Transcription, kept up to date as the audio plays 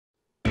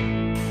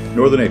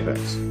Northern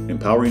Apex,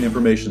 empowering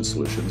information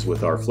solutions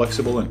with our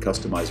flexible and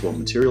customizable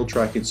material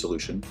tracking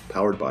solution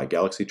powered by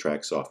Galaxy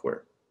Track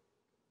software.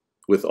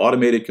 With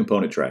automated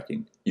component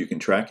tracking, you can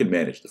track and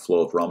manage the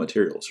flow of raw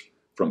materials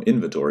from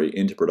inventory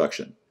into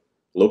production,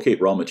 locate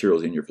raw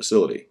materials in your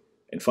facility,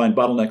 and find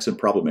bottlenecks and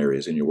problem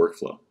areas in your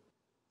workflow.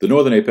 The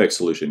Northern Apex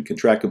solution can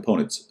track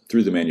components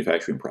through the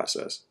manufacturing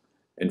process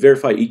and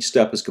verify each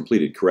step is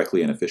completed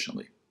correctly and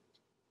efficiently.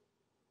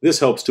 This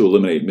helps to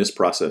eliminate missed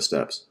process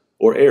steps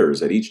or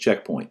errors at each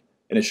checkpoint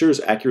and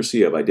ensures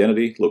accuracy of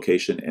identity,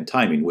 location, and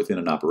timing within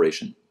an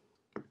operation.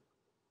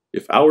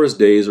 If hours,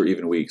 days, or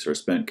even weeks are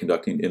spent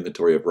conducting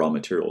inventory of raw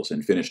materials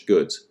and finished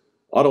goods,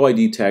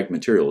 AutoID tagged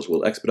materials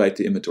will expedite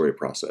the inventory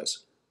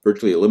process,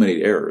 virtually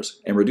eliminate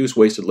errors, and reduce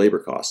wasted labor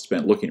costs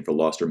spent looking for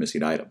lost or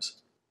missing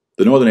items.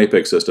 The Northern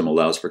Apex system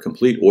allows for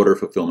complete order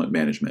fulfillment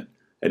management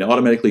and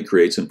automatically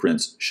creates and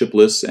prints ship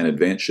lists and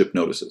advanced ship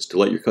notices to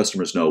let your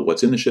customers know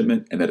what's in the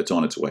shipment and that it's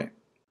on its way.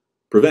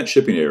 Prevent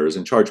shipping errors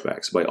and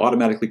chargebacks by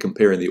automatically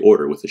comparing the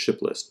order with the ship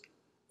list,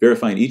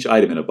 verifying each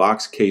item in a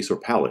box, case, or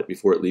pallet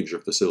before it leaves your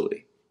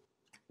facility.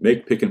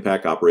 Make pick and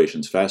pack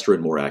operations faster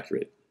and more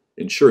accurate,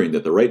 ensuring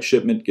that the right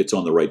shipment gets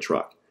on the right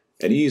truck,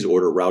 and ease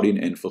order routing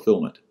and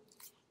fulfillment.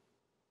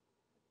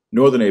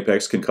 Northern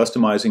Apex can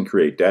customize and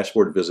create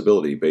dashboard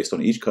visibility based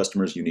on each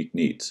customer's unique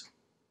needs.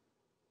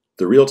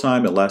 The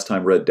real-time and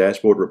last-time read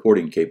dashboard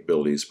reporting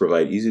capabilities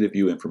provide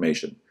easy-to-view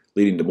information,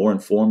 leading to more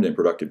informed and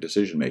productive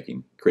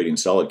decision-making, creating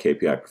solid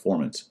KPI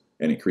performance,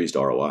 and increased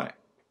ROI.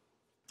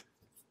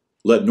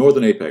 Let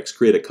Northern Apex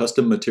create a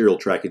custom material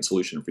tracking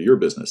solution for your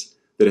business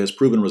that has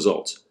proven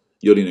results,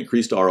 yielding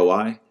increased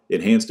ROI,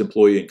 enhanced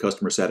employee and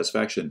customer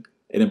satisfaction,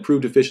 and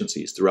improved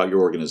efficiencies throughout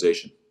your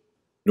organization.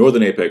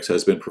 Northern Apex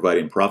has been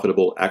providing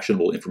profitable,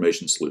 actionable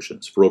information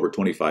solutions for over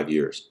 25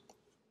 years.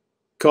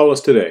 Call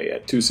us today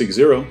at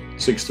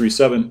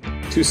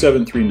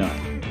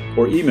 260-637-2739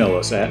 or email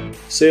us at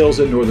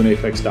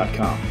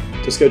sales@northernapex.com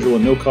to schedule a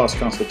no-cost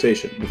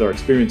consultation with our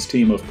experienced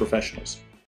team of professionals.